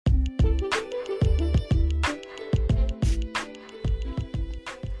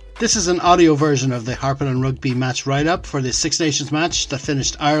This is an audio version of the Harpen and Rugby match write-up for the Six Nations match that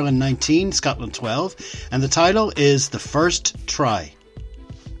finished Ireland 19, Scotland 12, and the title is The First Try.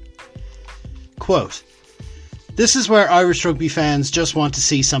 Quote, "This is where Irish rugby fans just want to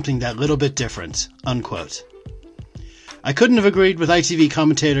see something that little bit different," unquote. I couldn't have agreed with ITV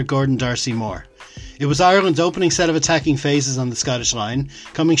commentator Gordon Darcy more. It was Ireland's opening set of attacking phases on the Scottish line,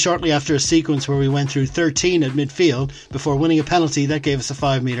 coming shortly after a sequence where we went through 13 at midfield before winning a penalty that gave us a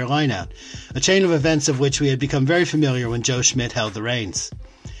 5-metre line-out, a chain of events of which we had become very familiar when Joe Schmidt held the reins.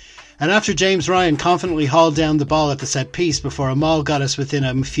 And after James Ryan confidently hauled down the ball at the set piece before a maul got us within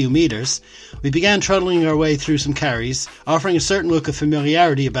a few metres, we began trundling our way through some carries, offering a certain look of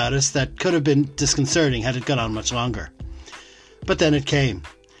familiarity about us that could have been disconcerting had it gone on much longer. But then it came.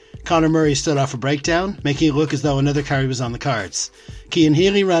 Conor Murray stood off a breakdown, making it look as though another carry was on the cards. Cian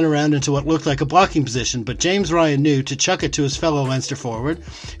Healy ran around into what looked like a blocking position, but James Ryan knew to chuck it to his fellow Leinster forward,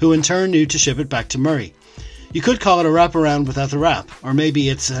 who in turn knew to ship it back to Murray. You could call it a wraparound without the wrap, or maybe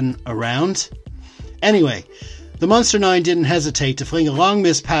it's an around. Anyway, the Munster Nine didn't hesitate to fling a long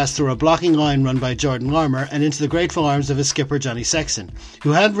missed pass through a blocking line run by Jordan Larmour and into the grateful arms of his skipper Johnny Sexton,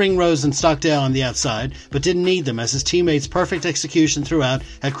 who had Ringrose and Stockdale on the outside, but didn't need them as his teammates' perfect execution throughout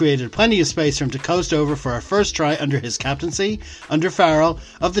had created plenty of space for him to coast over for our first try under his captaincy, under Farrell,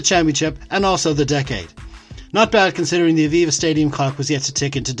 of the championship and also the decade. Not bad considering the Aviva Stadium clock was yet to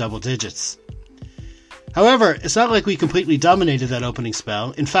tick into double digits. However, it's not like we completely dominated that opening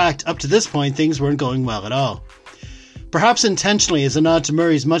spell. In fact, up to this point things weren't going well at all. Perhaps intentionally as a nod to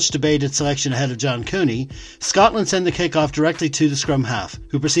Murray's much-debated selection ahead of John Cooney, Scotland sent the kick-off directly to the scrum half,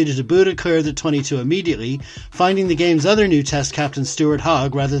 who proceeded to boot it clear of the 22 immediately, finding the game's other new test captain Stuart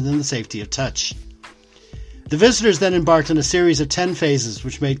Hogg rather than the safety of touch. The visitors then embarked on a series of 10 phases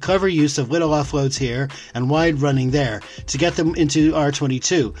which made clever use of little offloads here and wide running there to get them into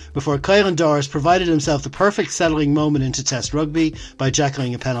R22, before Caelan Doris provided himself the perfect settling moment into test rugby by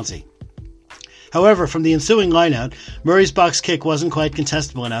jackling a penalty. However, from the ensuing line-out, Murray's box kick wasn't quite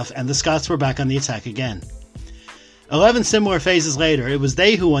contestable enough and the Scots were back on the attack again. 11 similar phases later, it was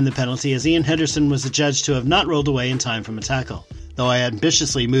they who won the penalty as Ian Henderson was adjudged to have not rolled away in time from a tackle, though I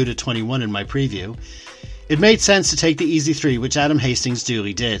ambitiously mooted 21 in my preview. It made sense to take the easy 3, which Adam Hastings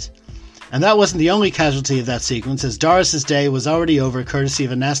duly did. And that wasn't the only casualty of that sequence, as Doris's day was already over courtesy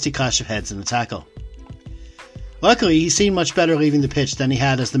of a nasty clash of heads in the tackle. Luckily, he seemed much better leaving the pitch than he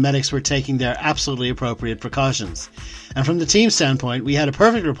had as the medics were taking their absolutely appropriate precautions. And from the team standpoint, we had a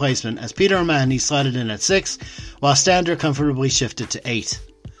perfect replacement as Peter O'Mahony slotted in at 6, while Stander comfortably shifted to 8.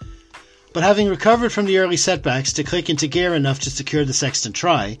 But having recovered from the early setbacks to click into gear enough to secure the Sexton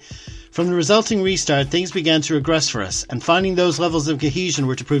try, from the resulting restart things began to regress for us, and finding those levels of cohesion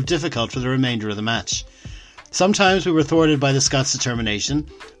were to prove difficult for the remainder of the match. Sometimes we were thwarted by the Scots' determination,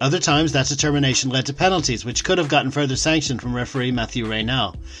 other times that determination led to penalties which could have gotten further sanction from referee Matthew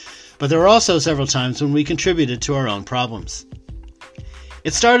Raynell, but there were also several times when we contributed to our own problems.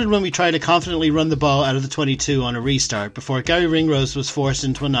 It started when we tried to confidently run the ball out of the 22 on a restart before Gary Ringrose was forced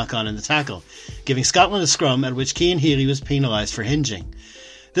into a knock-on in the tackle, giving Scotland a scrum at which Cian Healy was penalised for hinging.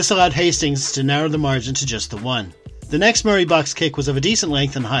 This allowed Hastings to narrow the margin to just the 1. The next Murray box kick was of a decent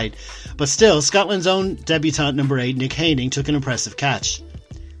length and height, but still, Scotland's own debutant number 8, Nick Haining, took an impressive catch.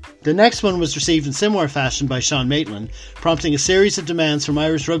 The next one was received in similar fashion by Sean Maitland, prompting a series of demands from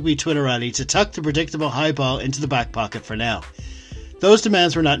Irish rugby Twitterati to tuck the predictable high ball into the back pocket for now. Those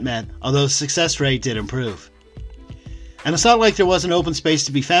demands were not met, although the success rate did improve. And it's not like there wasn't open space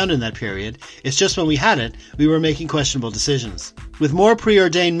to be found in that period, it's just when we had it, we were making questionable decisions. With more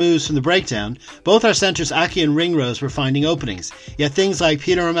preordained moves from the breakdown, both our centres Aki and Ringrose were finding openings, yet things like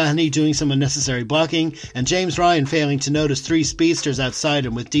Peter O'Mahony doing some unnecessary blocking and James Ryan failing to notice 3 speedsters outside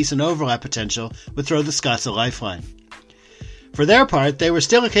him with decent overlap potential would throw the Scots a lifeline. For their part, they were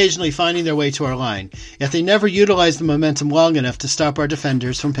still occasionally finding their way to our line, yet they never utilised the momentum long enough to stop our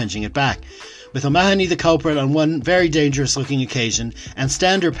defenders from pinching it back, with O'Mahony the culprit on one very dangerous-looking occasion and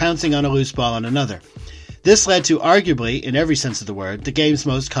Stander pouncing on a loose ball on another. This led to, arguably, in every sense of the word, the game's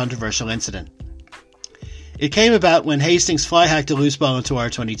most controversial incident. It came about when Hastings fly-hacked a loose ball into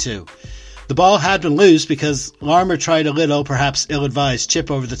R22. The ball had been loose because Larmour tried a little, perhaps ill-advised,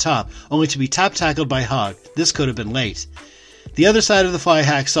 chip over the top, only to be tap-tackled by Hogg. This could have been late. The other side of the fly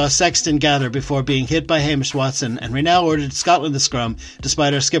hack saw Sexton gather before being hit by Hamish Watson, and Raynell ordered Scotland the scrum,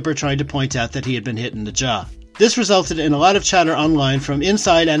 despite our skipper trying to point out that he had been hit in the jaw. This resulted in a lot of chatter online from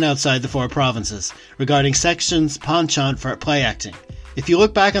inside and outside the 4 provinces, regarding Sexton's penchant for play acting. If you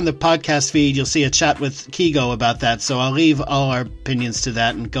look back on the podcast feed, you'll see a chat with Kigo about that, so I'll leave all our opinions to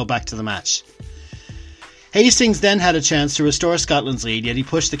that and go back to the match. Hastings then had a chance to restore Scotland's lead, yet he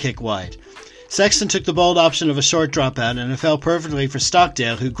pushed the kick wide. Sexton took the bold option of a short dropout, and it fell perfectly for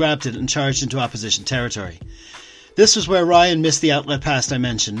Stockdale, who grabbed it and charged into opposition territory. This was where Ryan missed the outlet pass I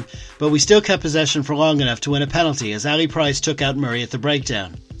mentioned, but we still kept possession for long enough to win a penalty as Ali Price took out Murray at the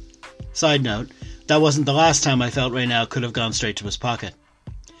breakdown. Side note, that wasn't the last time I felt Reynal could have gone straight to his pocket.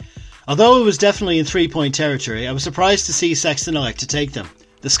 Although it was definitely in 3-point territory, I was surprised to see Sexton elect to take them.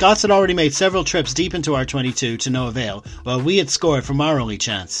 The Scots had already made several trips deep into our 22 to no avail, while we had scored from our only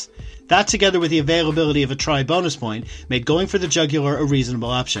chance. That, together with the availability of a try bonus point, made going for the jugular a reasonable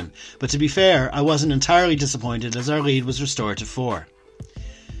option. But to be fair, I wasn't entirely disappointed as our lead was restored to 4.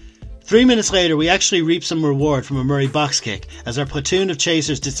 3 minutes later, we actually reaped some reward from a Murray box kick, as our platoon of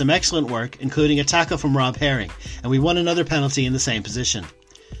chasers did some excellent work, including a tackle from Rob Herring, and we won another penalty in the same position.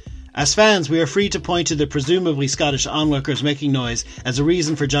 As fans, we are free to point to the presumably Scottish onlookers making noise as a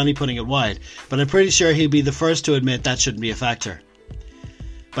reason for Johnny putting it wide, but I'm pretty sure he'd be the first to admit that shouldn't be a factor.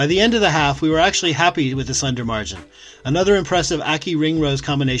 By the end of the half, we were actually happy with the slender margin. Another impressive Aki-Ringrose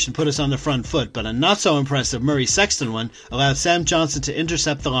combination put us on the front foot, but a not-so-impressive Murray-Sexton one allowed Sam Johnson to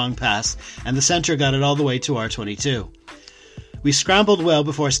intercept the long pass, and the centre got it all the way to our 22. We scrambled well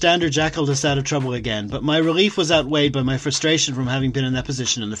before Standard jackaled us out of trouble again, but my relief was outweighed by my frustration from having been in that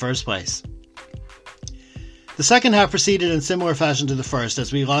position in the first place. The second half proceeded in similar fashion to the first,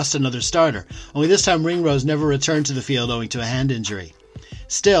 as we lost another starter, only this time Ringrose never returned to the field owing to a hand injury.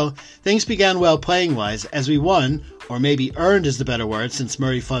 Still, things began well playing-wise, as we won, or maybe earned is the better word since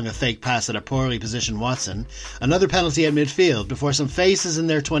Murray flung a fake pass at a poorly positioned Watson, another penalty at midfield before some faces in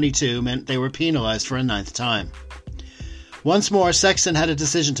their 22 meant they were penalised for a 9th time. Once more, Sexton had a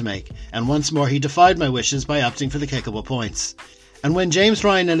decision to make, and once more he defied my wishes by opting for the kickable points. And when James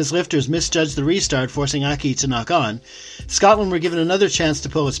Ryan and his lifters misjudged the restart, forcing Aki to knock on, Scotland were given another chance to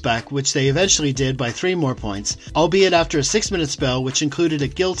pull us back, which they eventually did by 3 more points, albeit after a 6-minute spell which included a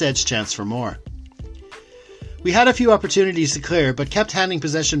gilt-edged chance for more. We had a few opportunities to clear, but kept handing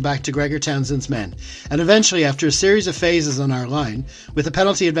possession back to Gregor Townsend's men, and eventually, after a series of phases on our line, with the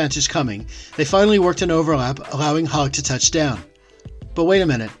penalty advantage coming, they finally worked an overlap, allowing Hogg to touch down. But wait a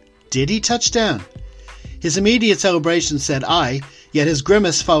minute, did he touch down? His immediate celebration said aye, yet his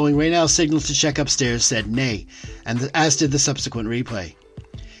grimace following Reynal's signal to check upstairs said nay, and as did the subsequent replay.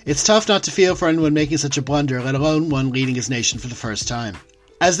 It's tough not to feel for anyone making such a blunder, let alone one leading his nation for the first time.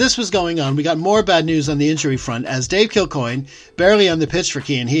 As this was going on, we got more bad news on the injury front as Dave Kilcoyne, barely on the pitch for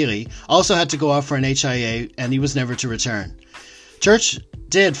Cian Healy, also had to go off for an HIA and he was never to return. Church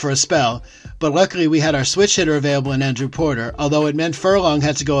did for a spell, but luckily we had our switch hitter available in Andrew Porter, although it meant Furlong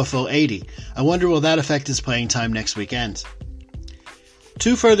had to go a full 80. I wonder will that affect his playing time next weekend.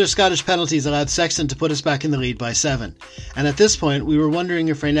 2 further Scottish penalties allowed Sexton to put us back in the lead by 7, and at this point we were wondering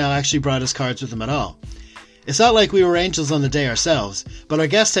if Reynal actually brought his cards with him at all. It's not like we were angels on the day ourselves, but our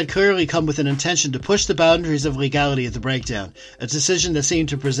guests had clearly come with an intention to push the boundaries of legality at the breakdown, a decision that seemed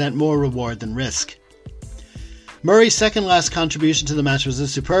to present more reward than risk. Murray's second last contribution to the match was a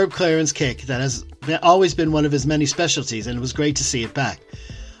superb clearance kick that has always been one of his many specialties, and it was great to see it back.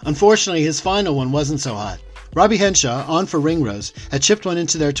 Unfortunately, his final one wasn't so hot. Robbie Henshaw, on for Ringrose, had chipped one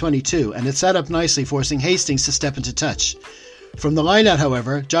into their 22, and it set up nicely, forcing Hastings to step into touch. From the line-out,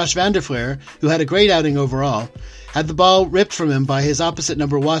 however, Josh van der Fleer, who had a great outing overall, had the ball ripped from him by his opposite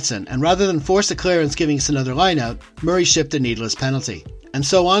number Watson, and rather than force a clearance giving us another line-out, Murray shipped a needless penalty. And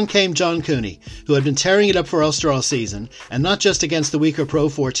so on came John Cooney, who had been tearing it up for Ulster all season, and not just against the weaker Pro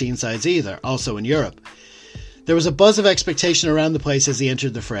 14 sides either, also in Europe. There was a buzz of expectation around the place as he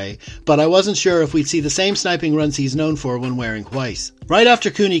entered the fray, but I wasn't sure if we'd see the same sniping runs he's known for when wearing white. Right after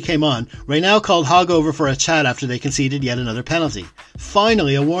Cooney came on, Reynal called Hogg over for a chat after they conceded yet another penalty.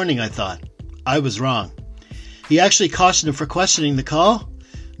 Finally a warning, I thought. I was wrong. He actually cautioned him for questioning the call?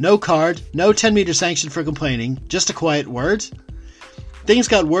 No card, no 10-metre sanction for complaining, just a quiet word? Things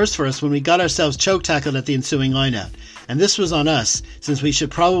got worse for us when we got ourselves choke-tackled at the ensuing line-out, and this was on us, since we should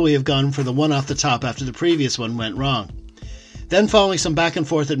probably have gone for the one off the top after the previous one went wrong. Then following some back and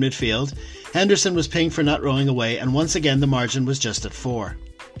forth at midfield, Henderson was pinged for not rolling away, and once again the margin was just at 4.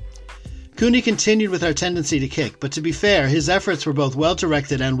 Cooney continued with our tendency to kick, but to be fair, his efforts were both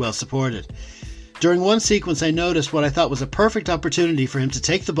well-directed and well-supported. During one sequence I noticed what I thought was a perfect opportunity for him to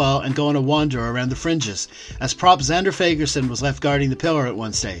take the ball and go on a wander around the fringes, as prop Xander Fagerson was left guarding the pillar at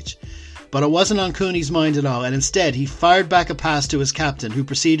one stage. But it wasn't on Cooney's mind at all, and instead he fired back a pass to his captain, who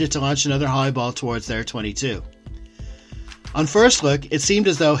proceeded to launch another high ball towards their 22. On first look, it seemed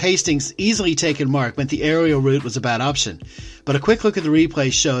as though Hastings' easily taken mark meant the aerial route was a bad option, but a quick look at the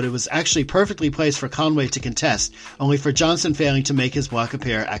replay showed it was actually perfectly placed for Conway to contest, only for Johnson failing to make his block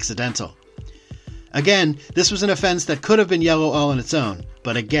appear accidental. Again, this was an offence that could have been yellow all on its own,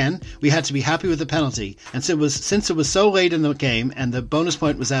 but again, we had to be happy with the penalty, and since it was so late in the game and the bonus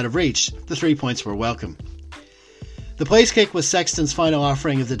point was out of reach, the 3 points were welcome. The place kick was Sexton's final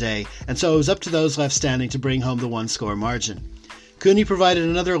offering of the day, and so it was up to those left standing to bring home the one-score margin. Cooney provided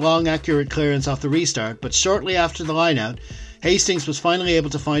another long, accurate clearance off the restart, but shortly after the line-out, Hastings was finally able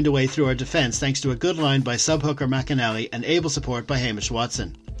to find a way through our defence thanks to a good line by sub-hooker McAnally and able support by Hamish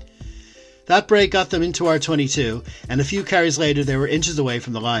Watson. That break got them into our 22, and a few carries later they were inches away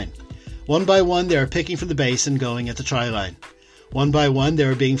from the line. One by one they were picking from the base and going at the try line. One by one they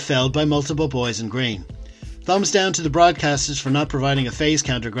were being felled by multiple boys in green. Thumbs down to the broadcasters for not providing a phase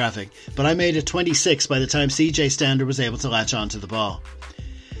counter graphic, but I made it 26 by the time CJ Stander was able to latch onto the ball.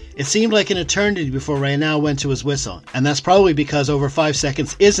 It seemed like an eternity before Reynal went to his whistle, and that's probably because over 5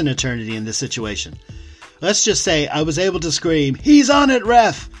 seconds is an eternity in this situation. Let's just say I was able to scream, "He's on it,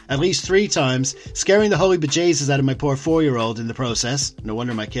 ref!" at least 3 times, scaring the holy bejesus out of my poor 4-year-old in the process. No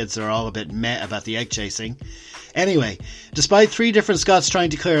wonder my kids are all a bit meh about the egg chasing. Anyway, despite 3 different Scots trying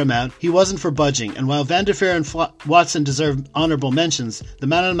to clear him out, he wasn't for budging, and while Van der Veer and Watson deserved honourable mentions, the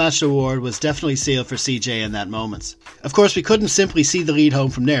Man of the Match award was definitely sealed for CJ in that moment. Of course, we couldn't simply see the lead home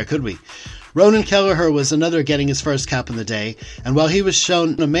from there, could we? Ronan Kelleher was another getting his first cap in the day, and while he was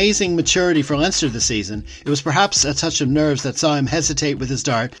shown amazing maturity for Leinster this season, it was perhaps a touch of nerves that saw him hesitate with his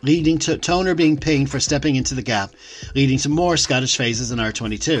dart, leading to Toner being pinged for stepping into the gap, leading to more Scottish phases in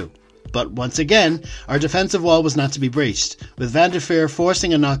R22. But once again, our defensive wall was not to be breached, with Van der Veer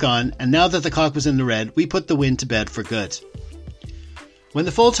forcing a knock-on, and now that the clock was in the red, we put the win to bed for good. When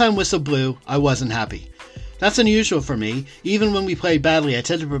the full-time whistle blew, I wasn't happy. That's unusual for me. Even when we played badly, I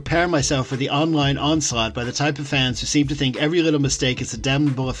tend to prepare myself for the online onslaught by the type of fans who seem to think every little mistake is a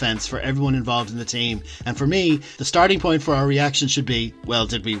damnable offence for everyone involved in the team. And for me, the starting point for our reaction should be, well,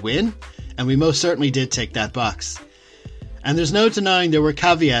 did we win? And we most certainly did tick that box. And there's no denying there were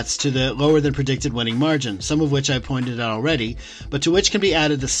caveats to the lower than predicted winning margin, some of which I pointed out already, but to which can be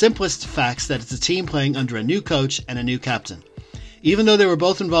added the simplest facts that it's a team playing under a new coach and a new captain. Even though they were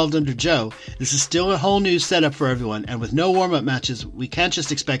both involved under Joe, this is still a whole new setup for everyone, and with no warm-up matches, we can't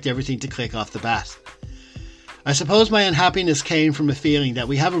just expect everything to click off the bat. I suppose my unhappiness came from a feeling that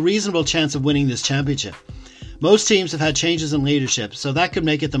we have a reasonable chance of winning this championship. Most teams have had changes in leadership, so that could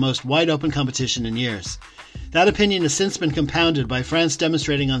make it the most wide-open competition in years. That opinion has since been compounded by France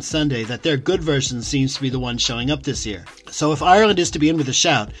demonstrating on Sunday that their good version seems to be the one showing up this year. So if Ireland is to be in with a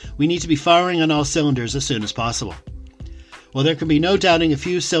shout, we need to be firing on all cylinders as soon as possible. Well, there can be no doubting a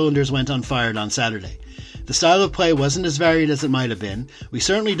few cylinders went unfired on Saturday. The style of play wasn't as varied as it might have been. We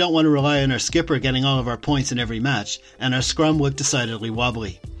certainly don't want to rely on our skipper getting all of our points in every match, and our scrum looked decidedly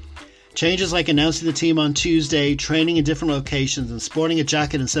wobbly. Changes like announcing the team on Tuesday, training in different locations, and sporting a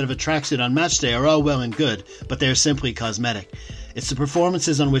jacket instead of a tracksuit on match day are all well and good, but they are simply cosmetic. It's the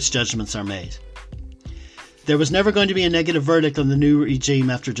performances on which judgments are made. There was never going to be a negative verdict on the new regime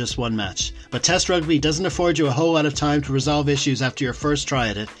after just one match, but Test Rugby doesn't afford you a whole lot of time to resolve issues after your first try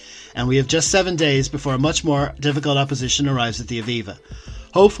at it, and we have just 7 days before a much more difficult opposition arrives at the Aviva.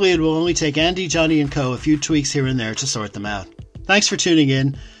 Hopefully it will only take Andy, Johnny and co a few tweaks here and there to sort them out. Thanks for tuning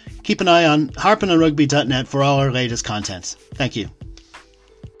in. Keep an eye on harpinonrugby.net for all our latest content. Thank you.